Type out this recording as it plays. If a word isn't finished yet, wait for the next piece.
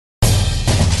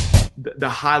the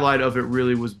highlight of it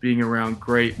really was being around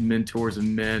great mentors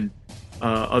and men,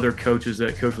 other coaches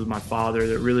that coached with my father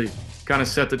that really kind of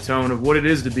set the tone of what it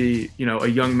is to be, a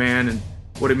young man and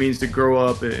what it means to grow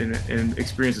up and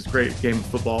experience this great game of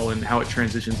football and how it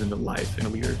transitions into life and a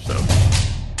leader. So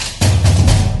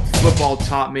football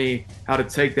taught me how to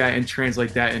take that and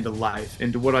translate that into life,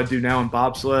 into what I do now in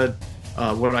bobsled,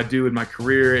 what I do in my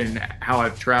career, and how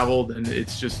I've traveled. And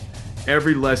it's just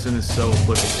every lesson is so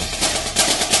applicable.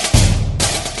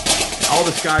 All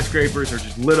the skyscrapers are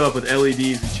just lit up with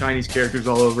LEDs and Chinese characters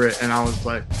all over it, and I was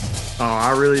like, "Oh,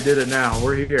 I really did it now.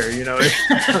 We're here."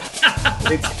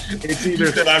 It's You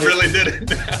either said I really did it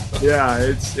now. yeah,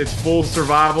 it's full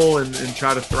survival and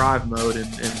try to thrive mode, and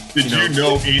Did you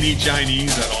know any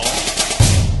Chinese at all?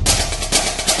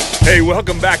 Hey,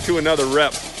 welcome back to another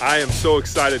rep. I am so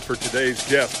excited for today's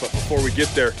guest, but before we get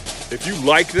there, if you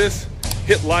like this,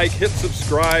 hit like, hit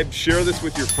subscribe, share this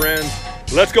with your friends.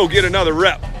 Let's go get another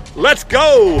rep. Let's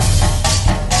go!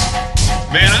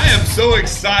 Man, I am so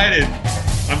excited.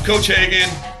 I'm Coach Hagan.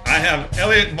 I have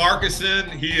Elliot Markuson.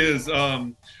 He is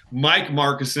Mike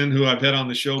Markuson, who I've had on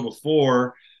the show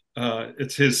before.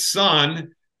 It's his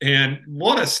son. And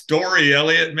what a story,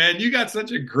 Elliot, man. You got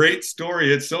such a great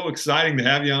story. It's so exciting to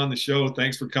have you on the show.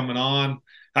 Thanks for coming on.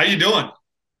 How you doing?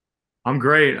 I'm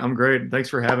great. I'm great. Thanks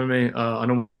for having me. I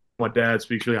know my dad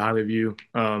speaks really highly of you,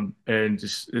 and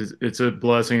just it's a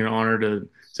blessing and honor to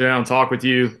sit down and talk with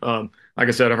you. Like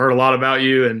I said, I've heard a lot about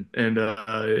you, and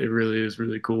it really is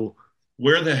really cool.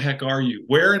 Where the heck are you?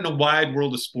 Where in the wide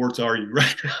world of sports are you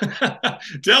right now?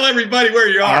 Tell everybody where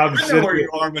you are. I know where you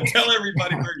are, but tell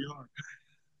everybody where you are.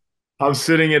 I'm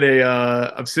sitting in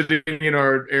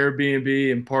our Airbnb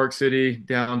in Park City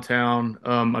downtown.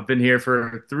 I've been here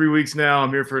for 3 weeks now. I'm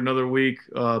here for another week.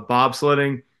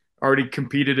 Bobsledding. Already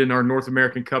competed in our North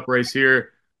American Cup race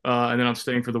here, and then I'm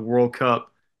staying for the World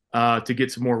Cup to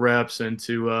get some more reps and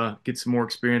to get some more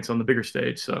experience on the bigger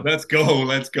stage. So Let's go.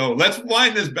 Let's go. Let's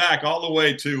wind this back all the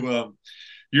way to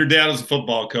your dad was a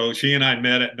football coach. He and I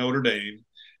met at Notre Dame,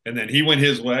 and then he went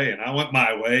his way and I went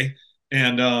my way.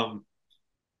 And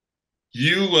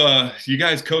you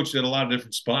guys coached at a lot of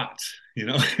different spots,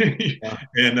 yeah,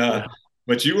 and yeah.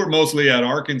 but you were mostly at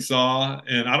Arkansas,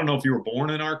 and I don't know if you were born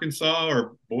in Arkansas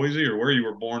or Boise or where you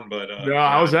were born, but No,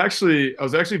 I was actually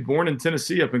born in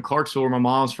Tennessee, up in Clarksville, where my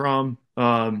mom's from.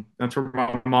 That's where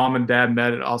my mom and dad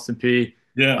met at Austin P.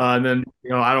 yeah. And then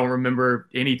I don't remember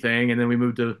anything. And then we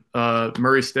moved to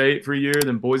Murray State for a year,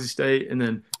 then Boise State, and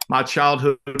then my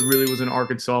childhood really was in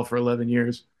Arkansas for 11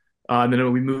 years. And then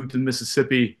we moved to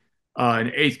Mississippi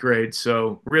in eighth grade.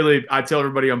 So really, I tell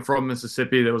everybody I'm from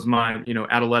Mississippi. That was my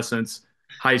adolescence,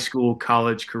 high school,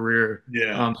 college career.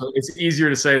 Yeah. So it's easier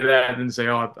to say that than to say,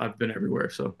 "Oh, I've been everywhere."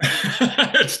 So.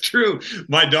 It's true.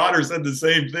 My daughter said the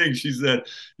same thing. She said,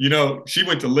 she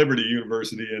went to Liberty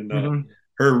University, and Mhm.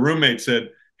 her roommate said,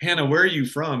 "Hannah, where are you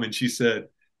from?" And she said,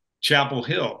 "Chapel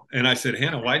Hill." And I said,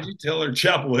 "Hannah, why'd you tell her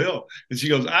Chapel Hill?" And she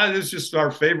goes, "It's just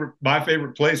my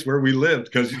favorite place where we lived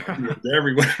because you're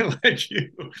everywhere like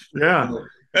you." Yeah.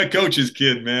 That coach's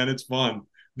kid, man, it's fun.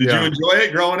 Did you Yeah. enjoy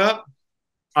it growing up?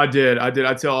 I did. I did.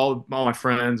 I tell all my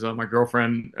friends, my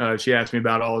girlfriend, she asks me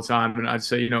about it all the time, and I'd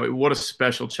say, what a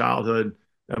special childhood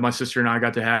my sister and I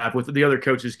got to have with the other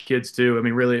coaches' kids too. I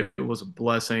mean, really, it was a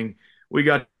blessing. We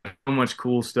got so much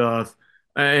cool stuff,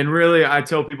 and really, I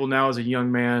tell people now as a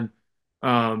young man,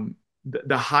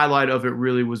 the highlight of it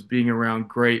really was being around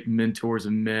great mentors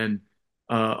and men,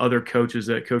 other coaches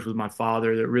that coached with my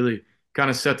father that really kind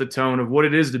of set the tone of what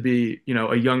it is to be,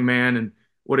 a young man and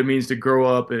what it means to grow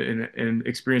up and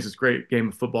experience this great game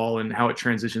of football and how it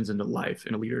transitions into life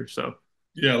and a leader. So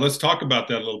Yeah, let's talk about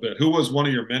that a little bit. Who was one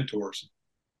of your mentors?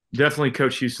 definitely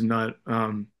Coach Houston Nutt,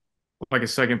 like a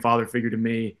second father figure to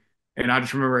me. And I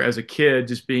just remember as a kid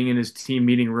just being in his team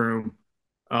meeting room.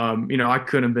 I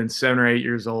couldn't have been 7 or 8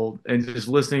 years old, and just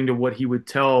listening to what he would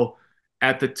tell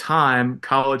at the time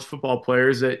college football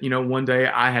players that one day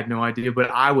I had no idea, but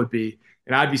I would be,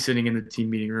 and I'd be sitting in the team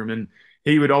meeting room, and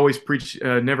he would always preach,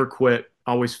 never quit,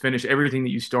 always finish everything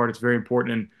that you start. It's very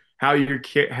important, and how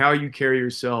you carry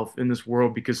yourself in this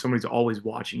world because somebody's always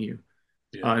watching you.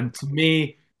 Yeah. And to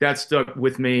me, that stuck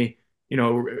with me.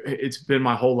 It's been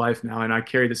my whole life now, and I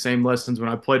carry the same lessons when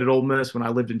I played at Ole Miss, when I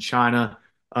lived in China,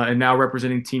 and now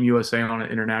representing Team USA on an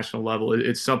international level.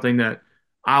 It's something that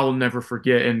I'll never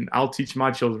forget, and I'll teach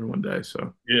my children one day.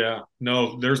 So, Yeah,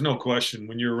 no, there's no question.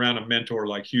 When you're around a mentor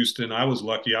like Houston, I was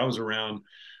lucky. I was around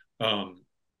um,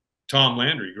 Tom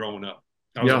Landry growing up.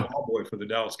 I was a yeah, ball boy for the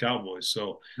Dallas Cowboys.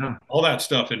 So yeah, all that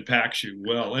stuff impacts you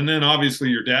well. And then obviously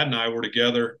your dad and I were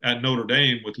together at Notre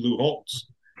Dame with Lou Holtz.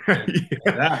 Yeah.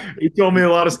 That, He told me a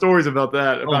lot of stories about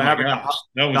that, oh about my having gosh,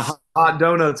 that the was hot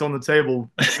donuts on the table.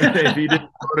 If he didn't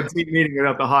go to a team meeting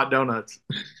without the hot donuts.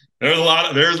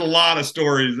 there's a lot of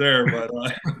stories there, but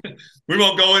we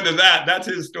won't go into that. That's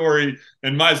his story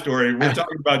and my story. We're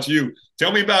talking about you.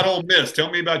 Tell me about Ole Miss. Tell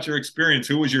me about your experience.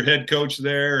 Who was your head coach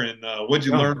there, and what'd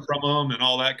you Yeah. learn from him, and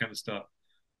all that kind of stuff.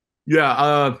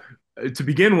 Yeah, to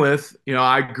begin with,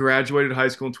 I graduated high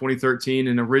school in 2013,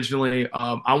 and originally,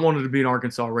 I wanted to be an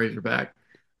Arkansas Razorback.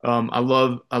 I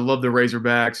love the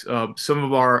Razorbacks. Some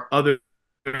of our other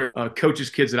coaches'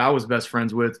 kids that I was best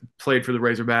friends with played for the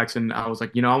Razorbacks, and I was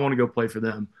like, I want to go play for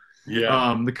them.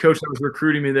 Yeah, The coach that was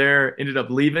recruiting me there ended up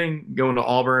leaving, going to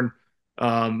Auburn,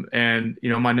 and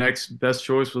my next best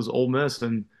choice was Ole Miss,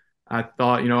 and I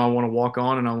thought, I want to walk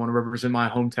on and I want to represent my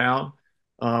hometown.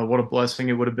 What a blessing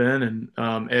it would have been,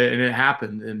 and it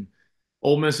happened. And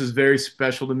Ole Miss is very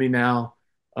special to me now.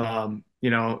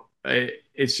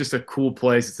 It's just a cool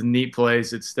place. It's a neat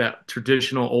place. It's that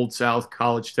traditional Old South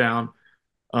college town.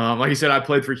 Like you said, I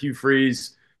played for Hugh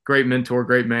Freeze, great mentor,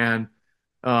 great man.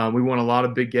 We won a lot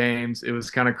of big games. It was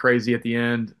kind of crazy at the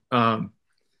end.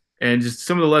 And just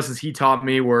some of the lessons he taught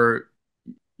me were,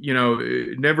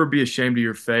 never be ashamed of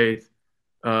your faith,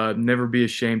 never be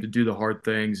ashamed to do the hard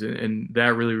things. And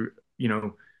that really, you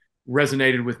know,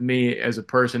 resonated with me as a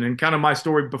person and kind of my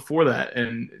story before that.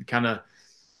 And kind of,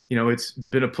 it's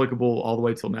been applicable all the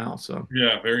way till now. So,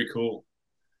 yeah, very cool.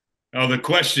 Oh, the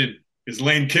question is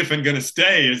Lane Kiffin going to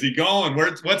stay? Is he going?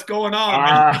 What's going on,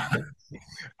 man? uh,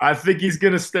 I think he's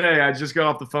going to stay. I just got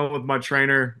off the phone with my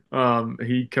trainer.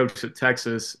 He coached at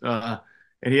Texas, and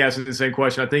he asked me the same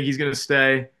question. I think he's going to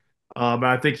stay, but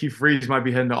I think Hugh Freeze might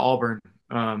be heading to Auburn,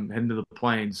 heading to the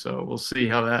Plains. So we'll see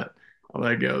how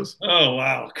that goes. Oh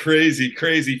wow, crazy,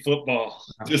 crazy football.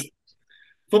 Just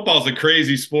football's a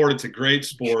crazy sport. It's a great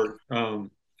sport.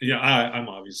 Yeah, I'm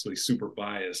obviously super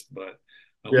biased, but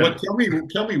what? Yeah.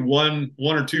 Tell me one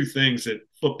or two things that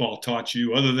football taught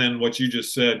you, other than what you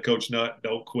just said, Coach Nutt,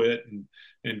 don't quit, and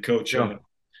Yeah.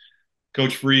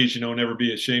 Coach Freeze, never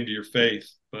be ashamed of your faith.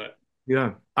 But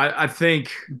Yeah. I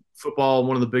think football,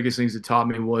 one of the biggest things it taught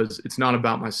me was it's not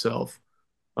about myself.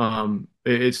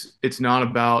 It's not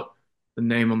about the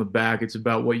name on the back. It's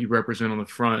about what you represent on the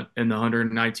front and the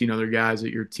 119 other guys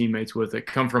that you're teammates with that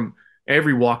come from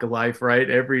every walk of life, right?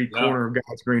 Every yeah, corner of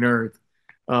God's green earth.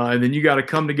 And then you got to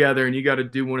come together and you got to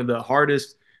do one of the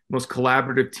hardest, most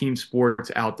collaborative team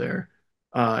sports out there.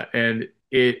 And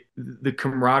the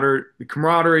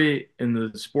camaraderie and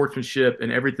the sportsmanship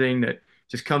and everything that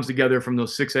just comes together from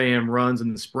those 6 a.m. runs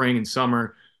in the spring and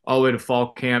summer all the way to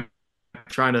fall camp,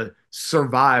 trying to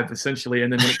survive essentially.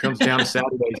 And then when it comes down to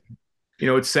Saturdays,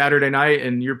 it's Saturday night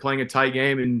and you're playing a tight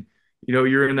game and,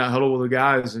 you're in that huddle with the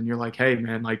guys and you're like, hey,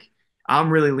 man, like I'm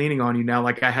really leaning on you now.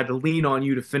 Like I had to lean on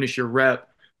you to finish your rep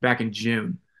back in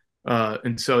June.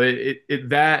 And so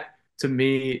that to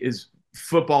me is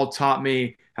football taught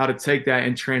me how to take that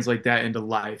and translate that into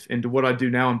life, into what I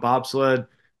do now in bobsled,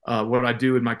 what I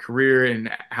do in my career and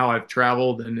how I've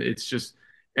traveled. And it's just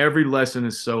every lesson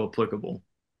is so applicable.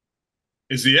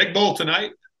 is the Egg Bowl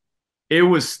tonight? It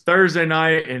was Thursday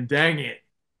night, and dang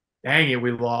it,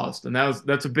 we lost, and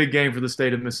that's a big game for the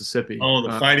state of Mississippi. Oh,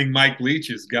 the Fighting Mike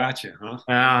Leaches gotcha,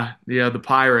 huh? Yeah, the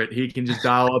pirate, he can just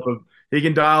dial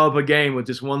up a game with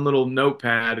just one little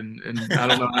notepad, and I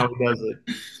don't know how he does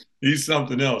it. He's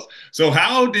something else. So,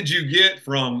 how did you get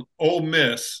from Ole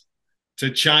Miss to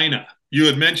China? You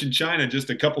had mentioned China just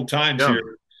a couple times Yeah,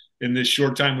 here in this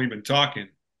short time we've been talking.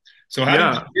 So, how did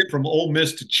yeah, you get from Ole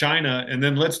Miss to China? And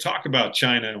then let's talk about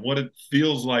China and what it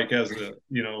feels like as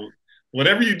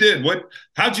whatever you did.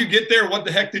 How'd you get there? What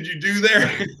the heck did you do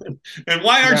there? And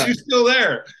why aren't yeah. you still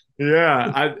there?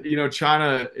 Yeah,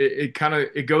 China.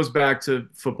 It goes back to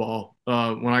football.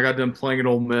 When I got done playing at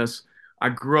Ole Miss, I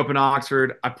grew up in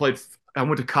Oxford. I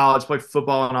went to college, played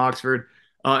football in Oxford,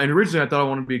 and originally I thought I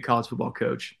wanted to be a college football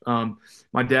coach.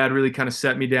 My dad really kind of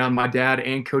set me down. My dad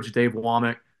and Coach Dave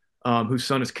Womack, whose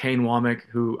son is Kane Womack,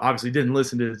 who obviously didn't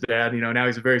listen to his dad. Now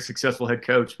he's a very successful head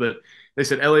coach. But they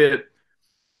said, Elliot,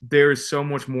 there is so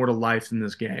much more to life than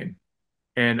this game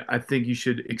and I think you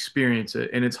should experience it.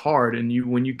 And it's hard, and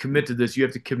when you commit to this, you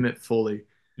have to commit fully.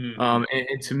 Mm-hmm.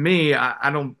 And to me, I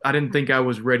didn't think I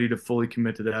was ready to fully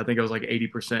commit to that. I think I was like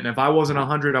 80%. And if I wasn't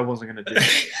 100, I wasn't going to do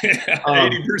it.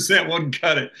 80% wouldn't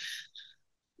cut it.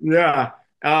 Yeah.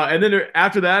 And then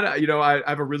after that, I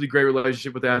have a really great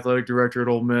relationship with the athletic director at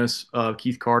Ole Miss,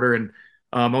 Keith Carter, and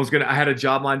I had a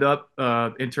job lined up,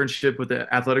 internship with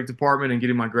the athletic department and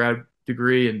getting my grad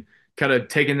degree and kind of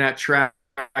taking that track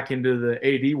back into the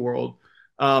AD world.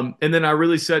 And then I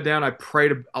really sat down. I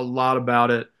prayed a lot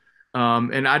about it.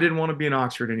 And I didn't want to be in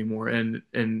Oxford anymore.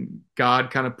 And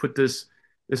God kind of put this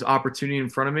opportunity in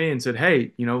front of me and said,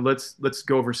 "Hey, let's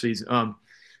go overseas."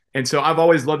 And so I've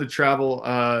always loved to travel.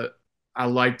 I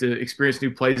like to experience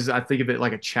new places. I think of it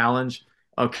like a challenge.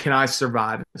 Can I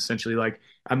survive? Essentially, like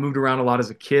I moved around a lot as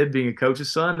a kid, being a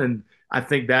coach's son, and I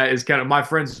think that is kind of my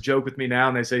friends joke with me now,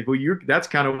 and they say, "Well, you're that's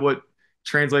kind of what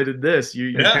translated this. You're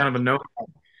Yeah. kind of a no."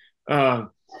 Uh,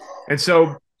 and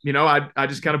so I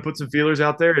just kind of put some feelers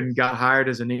out there and got hired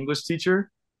as an English teacher.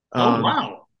 Oh, Um,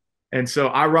 wow. and so,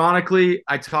 ironically,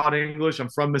 I taught English. I'm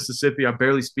from Mississippi. I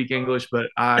barely speak English, but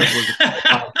I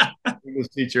was a English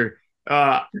teacher.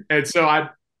 And so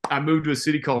I moved to a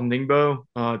city called Ningbo.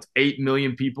 It's 8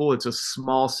 million people. It's a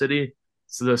small city.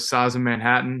 It's the size of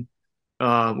Manhattan,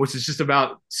 which is just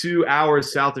about 2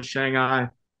 hours south of Shanghai.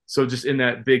 So just in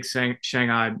that big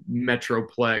Shanghai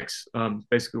metroplex,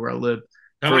 basically where I live.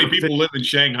 How For many people live in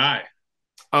Shanghai?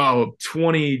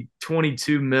 20,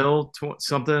 22 mil,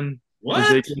 something What?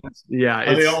 ridiculous.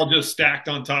 Yeah, Are they all just stacked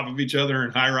on top of each other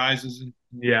in high rises?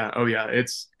 yeah, oh yeah,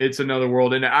 it's another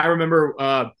world. And I remember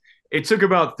it took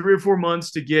about 3 or 4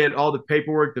 months to get all the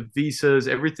paperwork, the visas,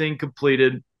 everything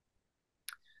completed.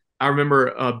 I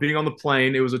remember being on the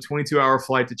plane. It was a 22-hour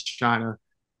flight to China.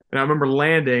 And I remember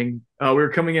landing. We were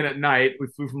coming in at night. We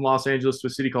flew from Los Angeles to a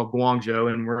city called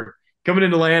Guangzhou, and we're coming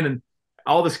into land, and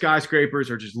all the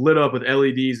skyscrapers are just lit up with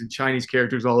LEDs and Chinese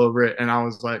characters all over it. And I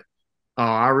was like, "Oh,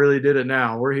 I really did it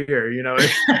now. We're here."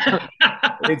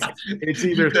 It's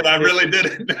You either said I really did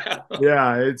it now.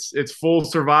 yeah, it's full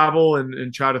survival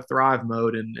and try to thrive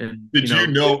mode, and Did you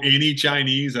know any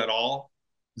Chinese at all?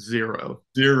 zero,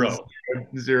 Zero.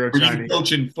 zero Were you Chinese.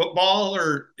 coaching football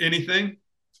or anything?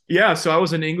 Yeah, so I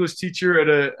was an English teacher at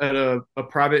a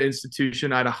private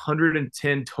institution. I had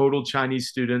 110 total Chinese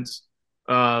students.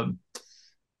 Um,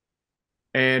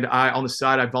 and on the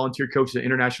side, I volunteer coached the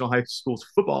international high school's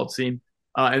football team.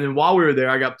 And then while we were there,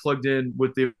 I got plugged in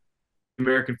with the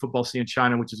American football scene in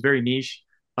China, which is very niche.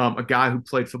 A guy who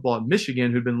played football in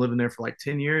Michigan, who'd been living there for like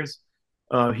 10 years,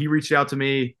 he reached out to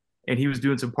me, and he was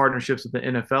doing some partnerships with the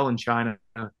NFL in China.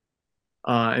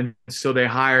 And so they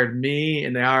hired me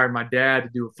and they hired my dad to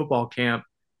do a football camp,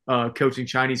 coaching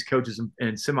Chinese coaches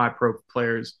and semi-pro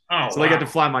players. Oh, So they got to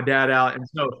wow. fly my dad out. And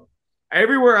so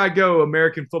everywhere I go,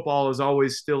 American football is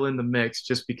always still in the mix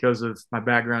just because of my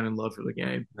background and love for the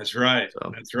game. That's right.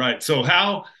 So That's right. So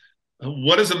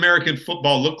what does American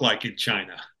football look like in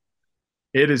China?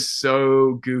 it is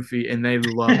so goofy and they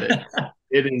love it.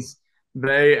 It is,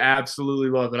 they absolutely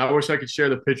love it. I wish I could share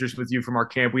the pictures with you from our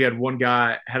camp. We had one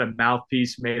guy had a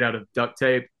mouthpiece made out of duct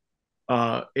tape.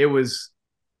 It was,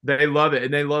 they love it,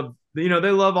 and they love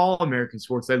all American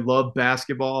sports. They love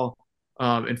basketball,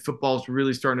 and football's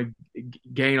really starting to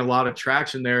gain a lot of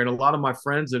traction there. And a lot of my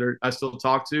friends that I still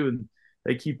talk to, and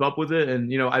they keep up with it.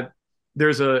 And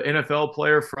there's a NFL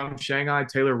player from Shanghai,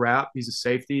 Taylor Rapp. He's a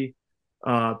safety,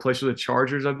 plays for the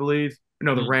Chargers, I believe.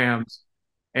 No, the Rams.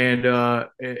 And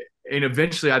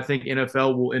eventually, I think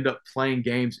NFL will end up playing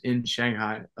games in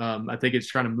Shanghai. I think it's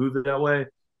trying to move it that way,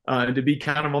 and to be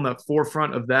kind of on the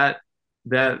forefront of that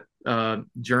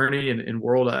journey and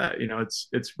world.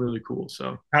 It's really cool.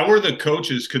 So How were the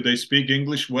coaches? Could they speak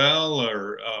English well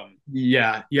or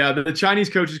yeah. The Chinese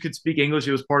coaches could speak English.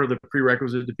 It was part of the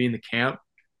prerequisite to be in the camp.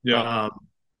 yeah. Um,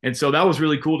 and so that was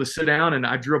really cool to sit down. And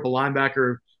I drew up a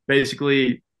linebacker,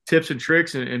 basically tips and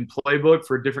tricks and playbook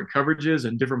for different coverages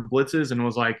and different blitzes, and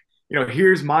was like,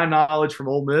 here's my knowledge from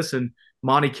Ole Miss and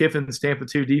Monty Kiffin's Tampa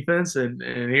 2 defense, and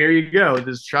here you go.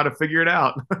 Just try to figure it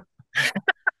out.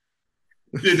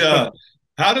 Did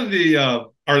how do the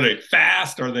are they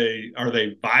fast? Are they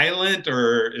violent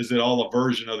or is it all a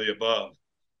version of the above?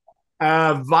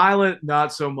 Violent,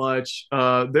 not so much.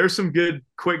 There's some good,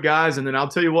 quick guys, and then I'll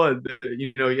tell you what.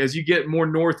 As you get more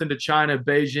north into China,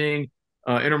 Beijing,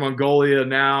 Inner Mongolia,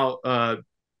 now,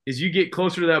 as you get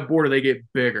closer to that border, they get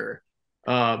bigger.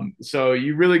 So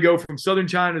you really go from southern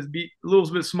China to be a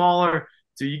little bit smaller,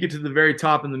 to you get to the very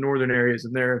top in the northern areas,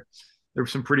 and there were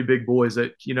some pretty big boys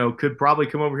that could probably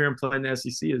come over here and play in the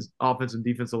SEC as offensive and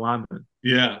defensive linemen.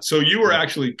 Yeah. So you were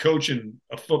actually coaching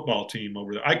a football team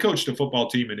over there. I coached a football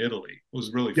team in Italy. It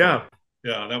was really fun.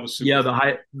 Yeah, Yeah, that was super yeah.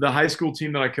 fun. The high school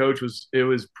team that I coached was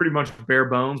pretty much bare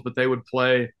bones, but they would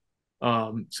play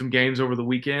some games over the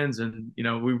weekends, and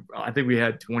I think we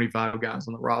had 25 guys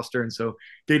on the roster, and so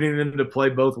getting them to play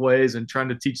both ways and trying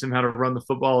to teach them how to run the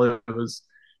football, it was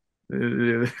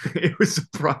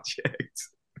a project.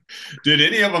 Did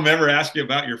any of them ever ask you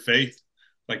about your faith,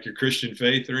 like your Christian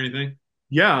faith or anything?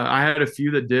 Yeah, I had a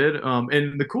few that did.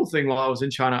 And the cool thing while I was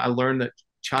in China, I learned that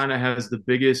China has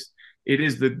it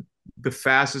is the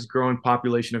fastest growing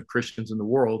population of Christians in the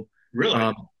world.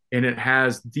 Really? And it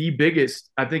has the biggest.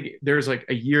 I think there's like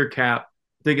a year cap.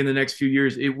 I think in the next few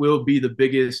years it will be the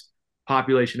biggest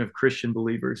population of Christian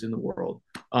believers in the world.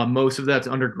 Most of that's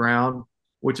underground,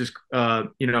 which is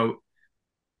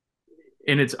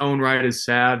in its own right is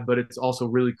sad, but it's also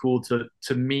really cool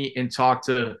to meet and talk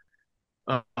to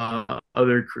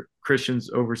other Christians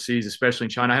overseas, especially in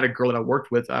China. I had a girl that I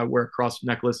worked with. I wear a cross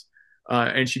necklace,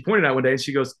 and she pointed out one day, and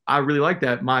she goes, "I really like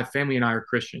that. My family and I are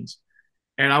Christians."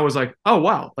 And I was like, "Oh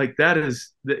wow!" Like that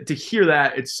is to hear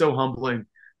that. It's so humbling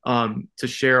to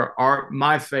share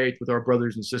my faith with our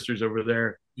brothers and sisters over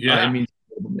there. It Yeah. means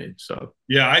to me. So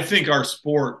Yeah. I think our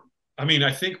sport, I mean,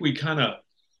 I think we kind of,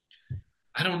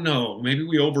 I don't know, maybe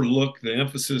we overlook the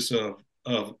emphasis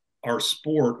of our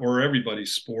sport or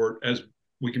everybody's sport as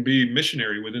we can be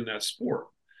missionary within that sport.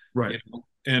 right,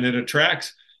 And it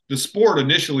attracts the sport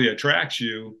initially attracts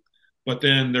you, but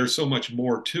then there's so much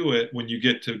more to it when you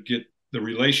get to get the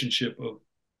relationship of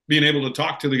being able to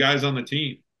talk to the guys on the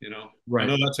team. I right,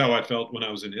 know that's how I felt when I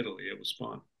was in Italy. It was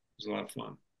fun. It was a lot of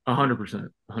fun. 100%,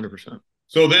 100%.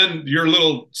 So then your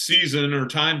little season or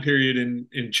time period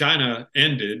in China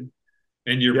ended,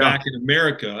 and you're Yeah, back in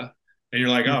America, and you're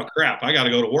like, oh crap, I got to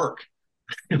go to work.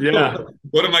 yeah,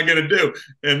 What am I going to do?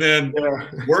 And then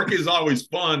yeah. work is always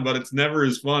fun, but it's never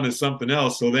as fun as something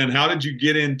else. So then how did you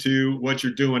get into what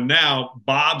you're doing now,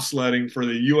 bobsledding for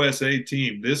the USA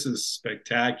team? This is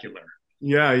spectacular.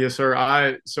 Yeah, yes,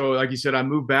 sir. So like you said, I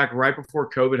moved back right before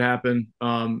COVID happened.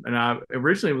 And I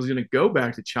originally was going to go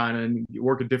back to China and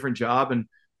work a different job. And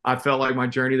I felt like my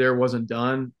journey there wasn't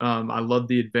done. I loved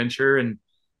the adventure. And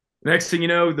next thing you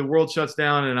know, the world shuts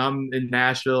down and I'm in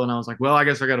Nashville. And I was like, well, I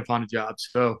guess I got to find a job.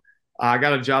 So I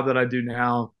got a job that I do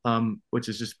now, which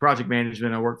is just project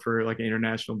management. I work for like an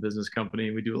international business company.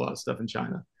 And we do a lot of stuff in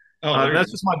China. Oh, there you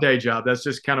That's go. just my day job. That's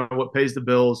just kind of what pays the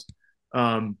bills.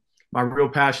 Um, my real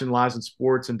passion lies in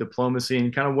sports and diplomacy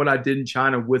and kind of what I did in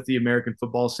China with the American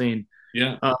football scene.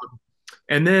 Yeah. Um,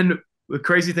 and then the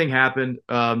crazy thing happened.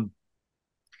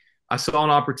 I saw an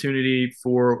opportunity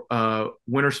for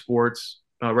winter sports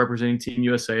representing Team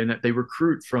USA and that they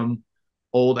recruit from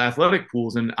old athletic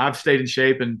pools. And I've stayed in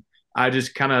shape and I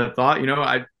just kind of thought,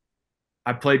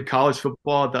 I played college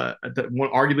football at the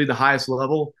arguably the highest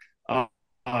level.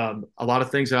 A lot of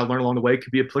things that I learned along the way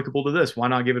could be applicable to this. Why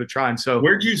not give it a try? And so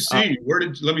Where'd you see,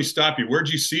 let me stop you. Where'd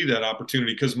you see that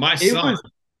opportunity? Because my it son, was,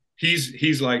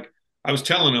 he's like, I was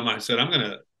telling him, I said, I'm going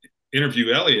to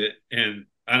interview Elliot. And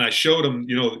I showed him,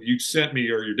 you sent me,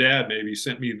 or your dad maybe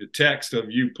sent me the text of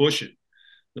you pushing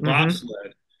the mhm.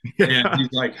 bobsled. And Yeah,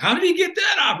 he's like, how did he get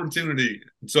that opportunity?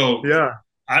 So yeah,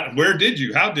 where did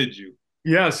you? How did you?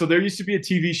 yeah. So there used to be a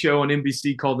TV show on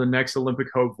NBC called The Next Olympic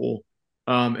Hopeful.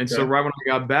 And so Okay. right when I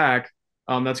got back,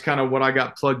 that's kind of what I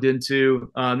got plugged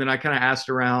into. And then I kind of asked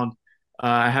around.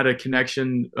 I had a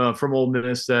connection from Ole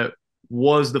Miss that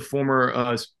was the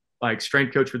former like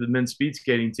strength coach for the men's speed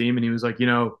skating team, and he was like,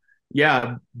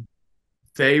 yeah,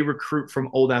 they recruit from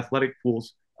old athletic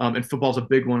pools, and football's a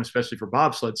big one, especially for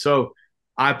bobsled. So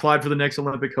I applied for the next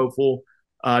Olympic hopeful.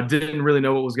 Didn't really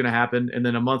know what was going to happen, and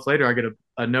then a month later, I get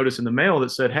a notice in the mail that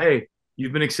said, "Hey,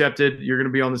 you've been accepted. You're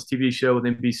going to be on this TV show with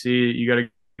NBC. You got to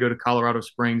go to Colorado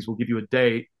Springs. We'll give you a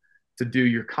date to do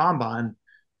your combine."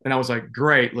 And I was like,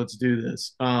 "Great, let's do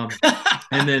this."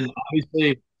 And then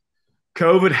obviously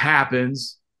COVID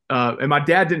happens. And my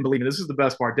dad didn't believe me. This is the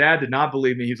best part. Dad did not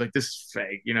believe me. He was like, this is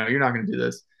fake. You're not going to do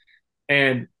this.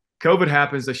 And COVID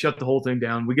happens. They shut the whole thing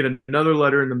down. We get another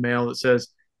letter in the mail that says,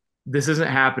 this isn't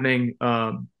happening.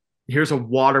 Here's a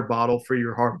water bottle for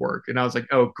your hard work. And I was like,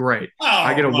 oh, great.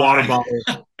 I Oh get a water my.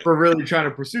 bottle for really trying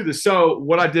to pursue this. So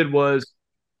what I did was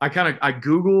I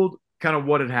Googled kind of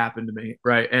what had happened to me,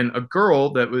 right? And a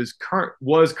girl that was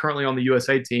currently on the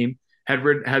USA team had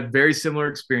very similar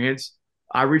experience.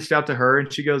 I reached out to her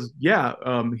and she goes, yeah,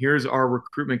 here's our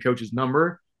recruitment coach's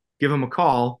number. Give him a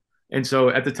call. And so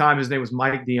at the time, his name was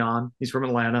Mike Dion. He's from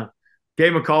Atlanta.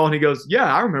 Gave him a call and he goes,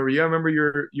 yeah, I remember you. I remember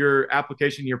your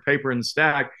application, your paper in the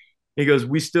stack. He goes,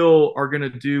 we still are going to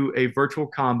do a virtual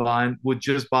combine with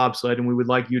just bobsled, and we would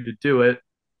like you to do it.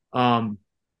 We'll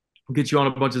get you on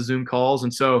a bunch of Zoom calls.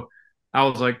 And so I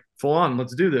was like, full on,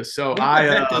 let's do this. So What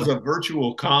the heck does a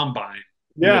virtual combine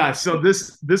look? yeah, so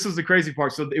this was the crazy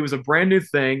part. So it was a brand new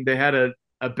thing. They had a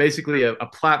basically a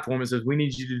platform that says we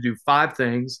need you to do 5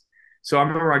 things. So I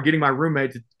remember getting my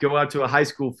roommate to go out to a high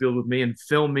school field with me and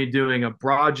film me doing a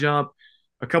broad jump,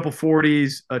 a couple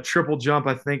 40s, a triple jump,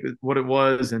 I think is what it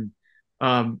was, and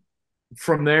um,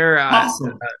 from there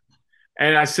Awesome.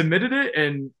 I submitted it,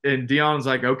 and Dion's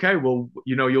like, okay, well,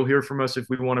 you'll hear from us if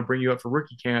we want to bring you up for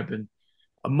rookie camp. And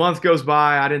a month goes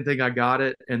by, I didn't think I got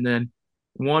it, and then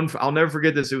I'll never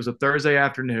forget this. It was a Thursday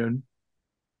afternoon,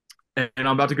 and I'm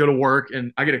about to go to work,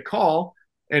 and I get a call,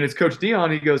 and it's Coach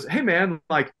Dion. He goes, "Hey man,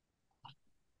 like,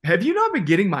 have you not been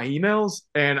getting my emails?"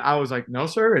 And I was like, "No,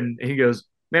 sir." And he goes,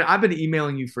 "Man, I've been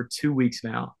emailing you for 2 weeks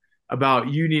now about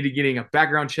you need to getting a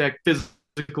background check,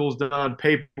 physicals done,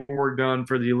 paperwork done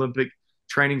for the Olympic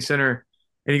Training Center."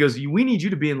 And he goes, "We need you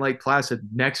to be in Lake Placid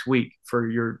next week for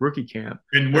your rookie camp."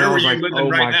 And And where I were was you like, living "Oh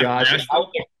right my now? gosh."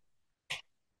 Nashville?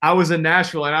 I was in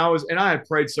Nashville, and I had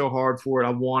prayed so hard for it.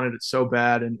 I wanted it so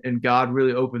bad, and God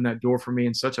really opened that door for me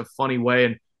in such a funny way.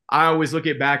 And I always look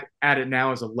back at it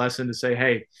now as a lesson to say,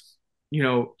 hey,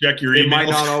 Check your it might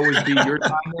emails. not always be your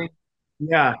timing.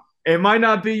 Yeah, it might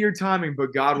not be your timing,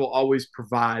 but God will always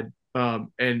provide.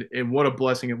 And what a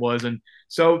blessing it was. And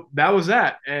so that was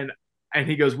that. And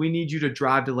he goes, "We need you to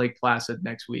drive to Lake Placid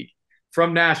next week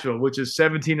from Nashville, which is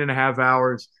 17 and a half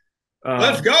hours."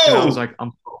 Let's And I was go. like,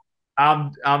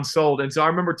 I'm sold. And so I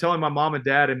remember telling my mom and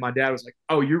dad, and my dad was like,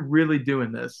 "Oh, you're really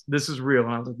doing this? This is real."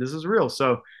 And I was like, "This is real."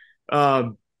 So,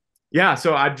 um, yeah.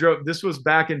 So I drove. This was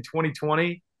back in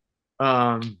 2020.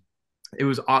 Um, it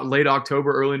was late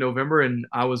October, early November, and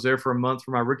I was there for a month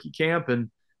for my rookie camp,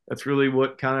 and that's really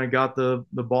what kind of got the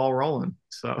ball rolling.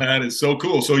 So That is so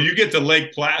cool. So you get to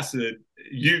Lake Placid.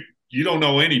 You don't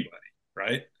know anybody,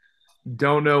 right?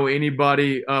 don't know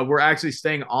anybody. We're actually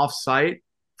staying off site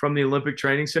from the Olympic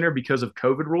Training Center because of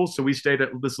COVID rules. So we stayed at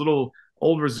this little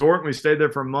old resort, and we stayed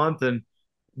there for a month. And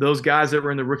those guys that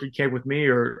were in the rookie camp with me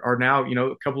are now,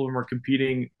 a couple of them are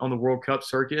competing on the World Cup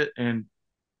circuit, and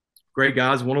great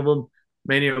guys. One of them,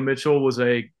 Manio Mitchell, was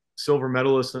a silver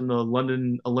medalist in the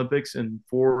London Olympics and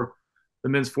for the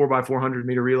men's 4x400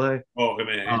 meter relay. Oh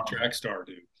man, Um, track star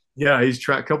dude. yeah, he's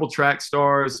couple track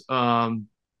stars.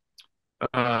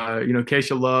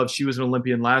 Keisha Love, she was an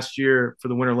Olympian last year for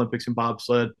the Winter Olympics in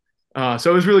bobsled.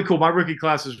 So it was really cool. My rookie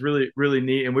class was really, really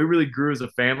neat, and we really grew as a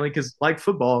family because, like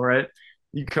football, right?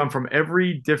 You come from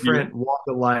every Yeah. different walk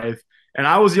of life, and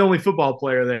I was the only football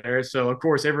player there. So of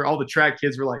course, all the track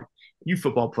kids were like, "You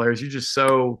football players, you're just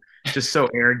so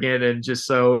arrogant and just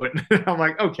so." I'm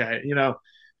like, okay,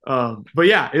 but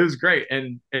yeah, it was great,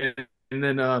 and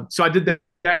then so I did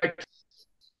that.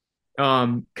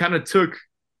 Kind of took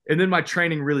and then my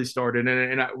training really started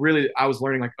and I was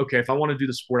learning like, okay, if I want to do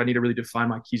the sport, I need to really define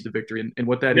my keys to victory. And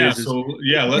what that Yeah. is So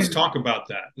yeah, let's talk about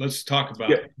that. Let's talk yeah.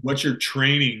 about what your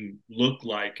training looked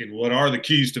like and what are the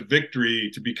keys to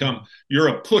victory to become. You're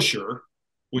a pusher,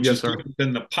 which Yes, is sir. different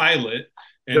than the pilot.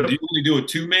 And do Yep. you only do a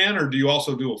 2-man or do you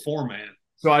also do a 4-man?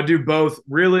 So I do both.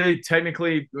 Really,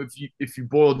 technically, if you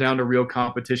boil it down to real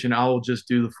competition, I will just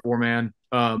do the 4-man.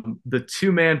 The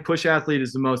 2-man push athlete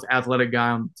is the most athletic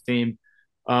guy on the team.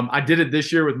 I did it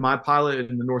this year with my pilot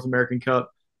in the North American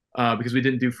Cup because we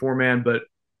didn't do 4-man. But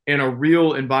in a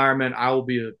real environment, I will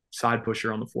be a side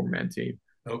pusher on the 4-man team.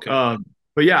 Okay.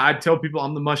 But yeah, I tell people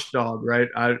I'm the mush dog, right?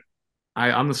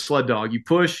 I'm the sled dog. You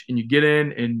push and you get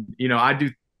in, and I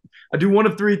do one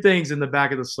of three things in the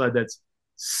back of the sled. That's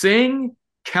sing,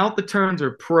 count the turns,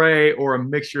 or pray, or a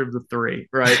mixture of the three.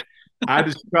 Right? I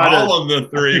just try to. All of the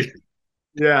three.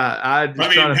 Yeah, I I just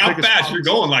try mean, to how pick a fast spot. you're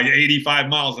going? Like 85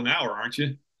 miles an hour, aren't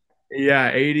you? Yeah,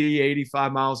 80,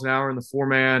 85 miles an hour in the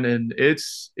 4-man, and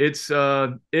it's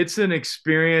an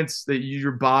experience that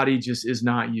your body just is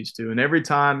not used to. And every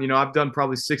time, I've done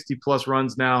probably 60 plus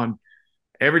runs now, and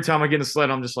every time I get in a sled,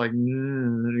 I'm just like,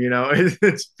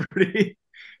 it's pretty.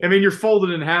 I mean, you're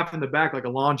folded in half in the back like a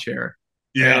lawn chair,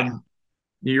 Yeah. and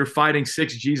you're fighting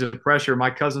 6 G's of pressure. My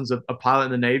cousin's a pilot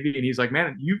in the Navy, and he's like,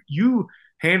 "Man, you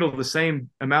handle the same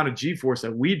amount of G force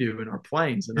that we do in our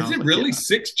planes." And I Is was it like, "Yeah, really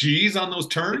 6 G's on those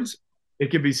it, turns?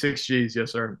 it can be 6 G's,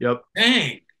 yes, sir. Yep,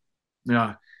 Dang.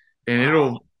 yeah, and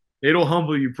Wow. it'll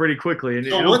humble you pretty quickly, and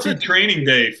So it'll what's a teach training you."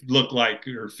 day look like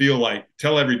or feel like?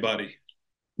 Tell everybody.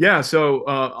 Yeah, so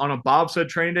on a bobsled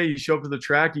training day, you show up to the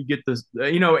track, you get this.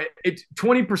 It's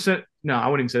 20%. No, I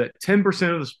wouldn't even say that.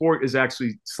 10% of the sport is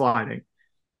actually sliding.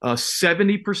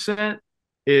 70%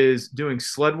 is doing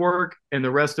sled work, and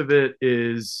the rest of it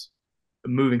is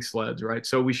moving sleds. Right.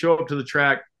 So we show up to the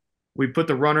track, we put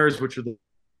the runners, which are the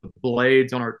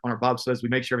blades, on our bobsleds. We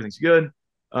make sure everything's good.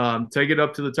 Take it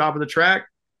up to the top of the track,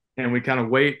 and we kind of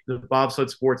wait. The bobsled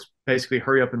sports basically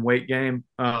hurry up and wait game.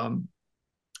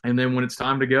 And then when it's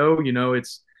time to go,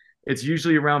 it's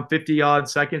usually around 50 odd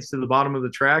seconds to the bottom of the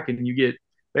track, and you get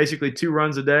basically 2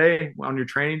 runs a day on your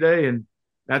training day, and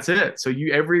that's it. So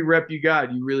every rep you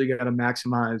got, you really got to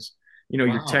maximize, your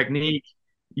Wow. technique.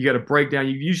 You got to break down.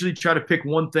 You usually try to pick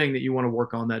one thing that you want to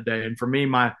work on that day. And for me,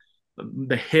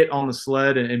 the hit on the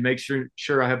sled and make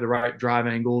sure I have the right drive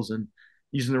angles and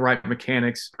using the right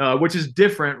mechanics, which is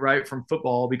different, right, from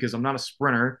football because I'm not a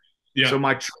sprinter. Yeah. So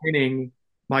my training,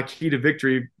 my key to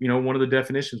victory, one of the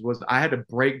definitions was I had to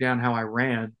break down how I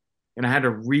ran, and I had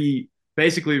to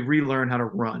basically relearn how to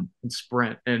run and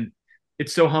sprint. And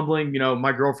it's so humbling.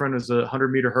 My girlfriend was a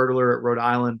 100-meter hurdler at Rhode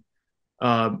Island.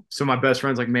 Some of my best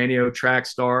friends like Manio, track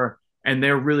star, and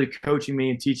they're really coaching me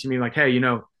and teaching me like, hey,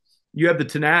 you have the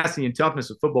tenacity and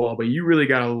toughness of football, but you really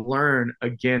got to learn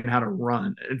again how to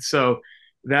run. And so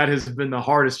that has been the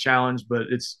hardest challenge, but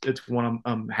it's one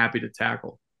I'm happy to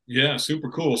tackle. Yeah, super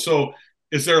cool. So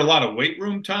is there a lot of weight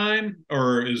room time,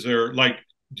 or is there like,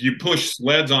 do you push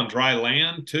sleds on dry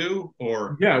land too?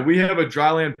 Or Yeah, we have a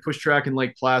dry land push track in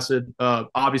Lake Placid.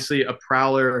 Obviously a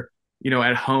prowler,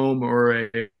 at home, or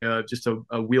just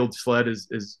a wheeled sled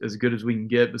is as good as we can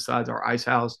get besides our ice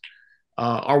house.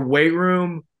 Our weight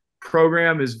room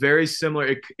program is very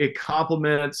similar. It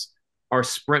complements our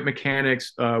sprint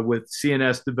mechanics with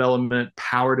CNS development.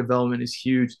 Power development is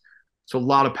huge. So a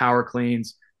lot of power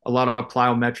cleans, a lot of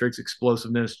plyometrics,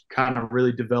 explosiveness, kind of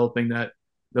really developing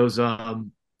those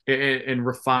and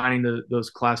refining those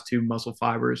class 2 muscle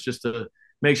fibers just to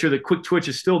make sure the quick twitch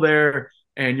is still there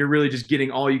and you're really just getting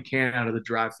all you can out of the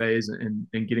dry phase and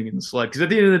getting in the sled. Because at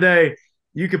the end of the day,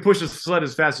 you can push the sled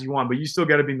as fast as you want, but you still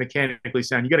got to be mechanically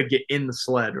sound. You got to get in the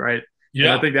sled, right? Yeah.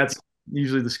 And I think that's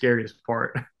usually the scariest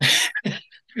part.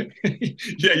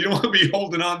 Yeah, you don't want to be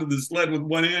holding on to the sled with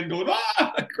one hand going,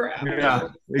 crap. Yeah,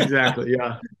 exactly.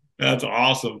 Yeah. That's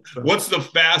awesome. What's the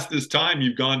fastest time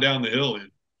you've gone down the hill in?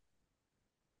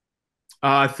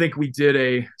 I think we did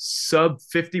a sub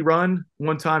 50 run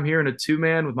one time here in a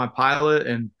 2-man with my pilot,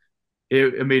 and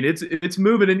it's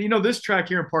moving. And this track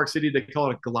here in Park City, they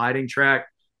call it a gliding track.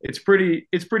 It's pretty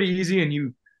easy, and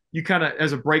you kind of,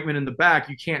 as a brakeman in the back,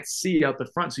 you can't see out the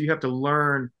front, so you have to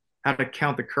learn how to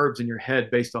count the curves in your head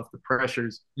based off the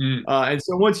pressures. And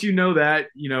so once you know that,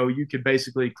 you could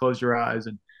basically close your eyes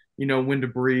and when to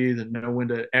breathe and know when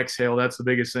to exhale. That's the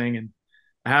biggest thing. And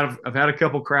I've had a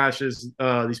couple crashes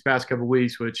these past couple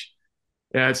weeks, which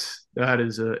that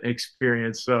is an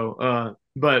experience. So,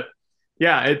 but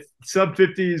yeah, it's sub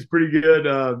 50 is pretty good.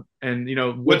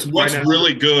 And what's right now,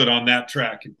 really good on that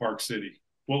track in Park City?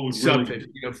 What would sub really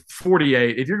 50,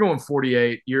 48. If you're going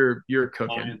 48, you're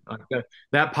cooking. Like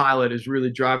that pilot is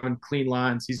really driving clean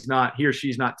lines. He or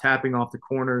she's not tapping off the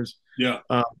corners. Yeah.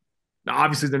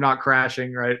 Obviously they're not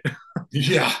crashing, right?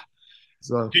 Yeah.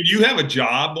 So do you have a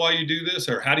job while you do this,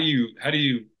 or how do you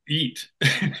eat?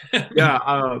 Yeah,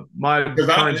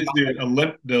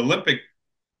 the Olympic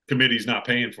committee's not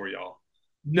paying for y'all.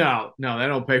 No, they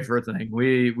don't pay for a thing.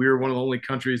 We're one of the only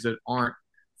countries that aren't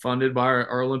funded by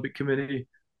our Olympic committee.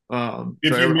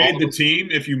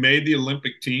 If you made the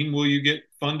Olympic team, will you get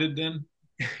funded then?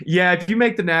 Yeah, if you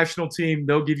make the national team,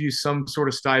 they'll give you some sort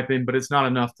of stipend, but it's not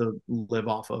enough to live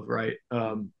off of, right?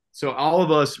 So all of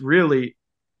us, really,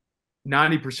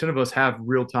 90% of us have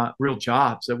real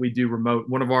jobs that we do remote.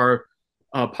 One of our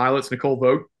pilots, Nicole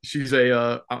Vogt, she's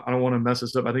I don't want to mess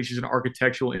this up, I think she's an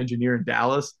architectural engineer in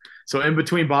Dallas. So in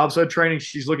between bobsled training,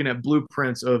 she's looking at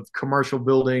blueprints of commercial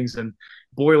buildings and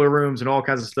boiler rooms and all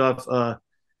kinds of stuff.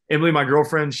 Emily, my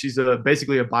girlfriend, she's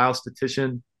basically a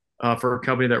biostatistician for a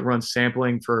company that runs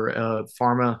sampling for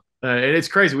pharma. And it's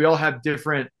crazy. We all have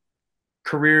different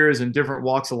careers and different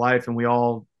walks of life, and we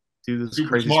all do this super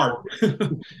crazy smart. Yeah.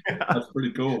 That's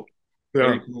pretty cool. Yeah.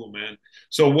 Very cool, man.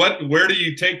 So where do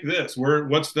you take this?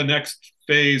 What's the next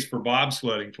phase for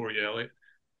bobsledding for you, Elliot?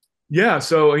 Yeah,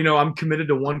 so I'm committed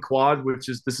to one quad, this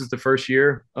is the first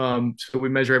year. So we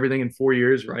measure everything in 4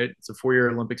 years, right? It's a 4-year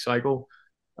Olympic cycle,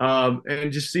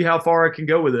 and just see how far I can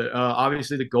go with it.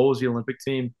 Obviously, the goal is the Olympic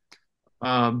team,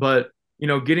 but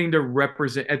getting to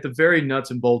represent at the very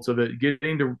nuts and bolts of it,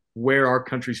 getting to wear our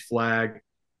country's flag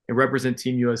and represent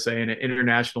Team USA in an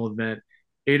international event,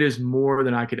 it is more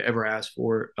than I could ever ask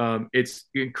for. It's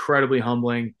incredibly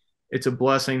humbling. It's a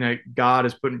blessing that God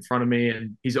has put in front of me,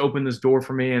 and He's opened this door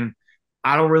for me. And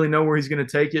I don't really know where He's going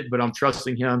to take it, but I'm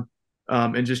trusting Him,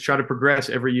 and just try to progress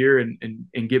every year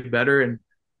and get better. And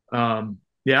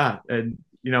enjoy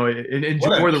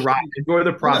the ride, enjoy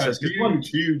the process.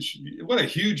 What a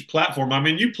huge platform. I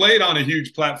mean, you played on a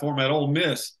huge platform at Ole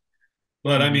Miss,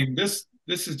 but I mean, this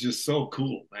is just so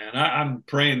cool, man. I'm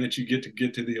praying that you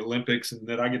get to the Olympics and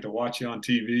that I get to watch you on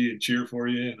TV and cheer for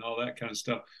you and all that kind of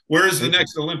stuff. Where is the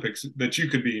next Olympics that you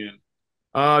could be in?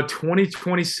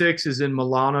 2026 is in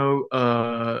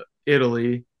Milano,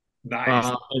 Italy.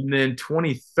 Nice. And then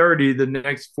 2030, the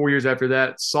next 4 years after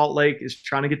that, Salt Lake is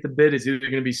trying to get the bid. It's either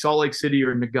going to be Salt Lake City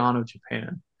or Nagano,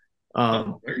 Japan.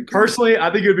 Cool. Personally,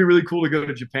 I think it would be really cool to go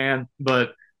to Japan,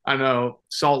 but I know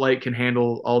Salt Lake can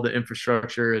handle all the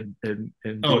infrastructure and do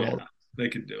all that. They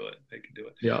could do it. They could do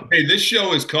it. Yeah. Hey, this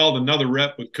show is called Another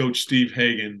Rep with Coach Steve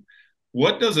Hagan.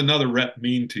 What does another rep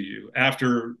mean to you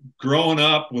after growing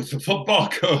up with the football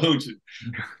coach,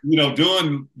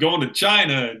 going to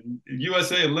China,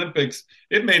 USA Olympics?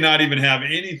 It may not even have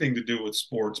anything to do with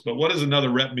sports, but what does another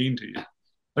rep mean to you?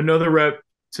 Another rep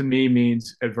to me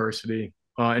means adversity.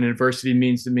 And adversity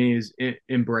means to me is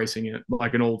embracing it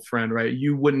like an old friend, right?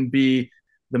 You wouldn't be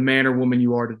the man or woman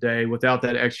you are today without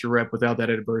that extra rep, without that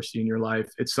adversity in your life.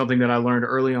 It's something that I learned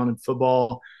early on in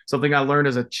football, something I learned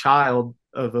as a child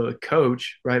of a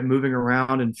coach, right? Moving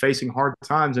around and facing hard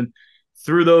times. And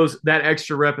through that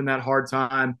extra rep and that hard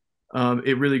time,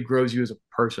 it really grows you as a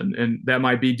person. And that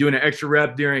might be doing an extra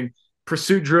rep during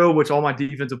pursuit drill, which all my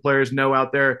defensive players know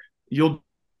out there. You'll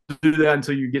do that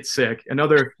until you get sick.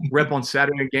 Another rep on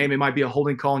Saturday game, it might be a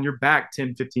holding call and you're back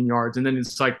 10, 15 yards. And then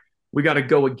it's like, we got to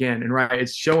go again. And right,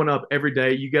 it's showing up every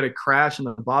day. You got to crash in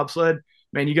the bobsled,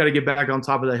 man, you got to get back on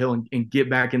top of that hill and get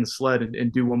back in the sled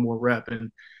and do one more rep.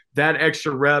 And that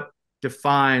extra rep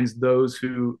defines those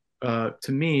who,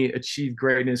 to me, achieve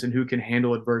greatness and who can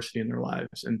handle adversity in their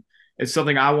lives. And it's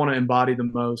something I want to embody the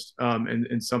most,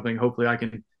 and something hopefully I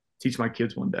can teach my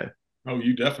kids one day. Oh,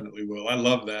 you definitely will. I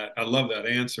love that. I love that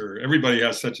answer. Everybody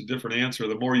has such a different answer.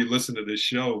 The more you listen to this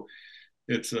show,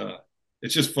 it's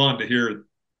just fun to hear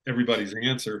everybody's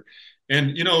answer.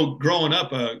 And, growing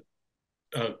up a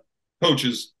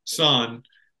coach's son,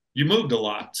 you moved a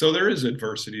lot. So there is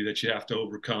adversity that you have to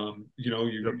overcome.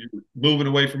 You're moving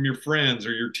away from your friends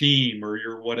or your team or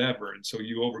your whatever. And so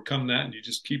you overcome that and you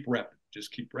just keep repping.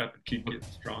 Just keep repping, keep getting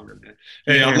stronger, man.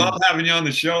 Hey, I love having you on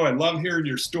the show. I love hearing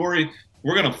your story.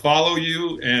 We're going to follow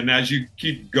you. And as you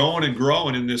keep going and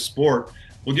growing in this sport,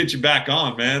 we'll get you back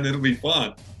on, man. It'll be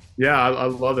fun. Yeah, I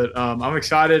love it. I'm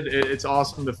excited. It's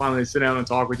awesome to finally sit down and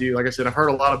talk with you. Like I said, I've heard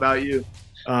a lot about you.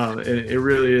 It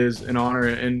really is an honor.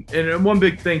 And one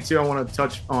big thing, too, I want to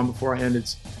touch on before I end,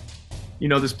 it's,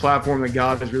 this platform that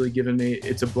God has really given me.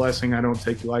 It's a blessing I don't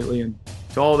take lightly. And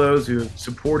to all those who have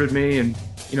supported me and,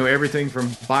 everything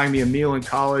from buying me a meal in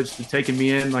college to taking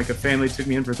me in, like a family took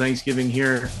me in for Thanksgiving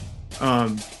here.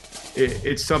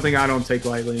 It's something I don't take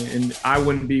lightly. And I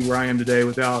wouldn't be where I am today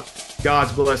without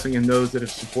God's blessing and those that have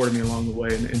supported me along the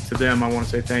way. And to them, I want to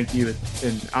say thank you.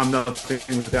 And I'm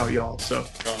nothing without y'all. So.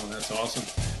 Oh, that's awesome.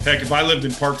 Heck, if I lived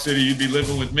in Park City, you'd be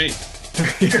living with me.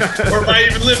 Or if I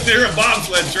even lived near a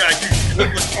bobsled track, you'd be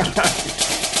living with me.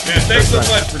 Man, thanks so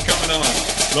much for coming on.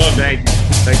 Love you. Thank you.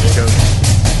 Thank you, Coach.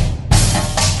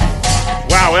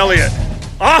 Wow, Elliot.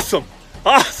 Awesome.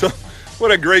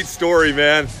 What a great story,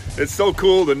 man. It's so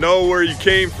cool to know where you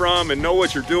came from and know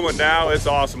what you're doing now. It's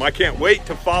awesome. I can't wait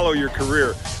to follow your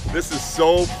career. This is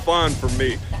so fun for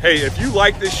me. Hey, if you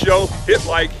like this show, hit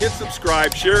like, hit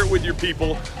subscribe, share it with your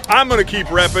people. I'm going to keep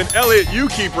repping. Elliot, you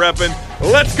keep repping.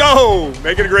 Let's go.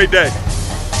 Make it a great day.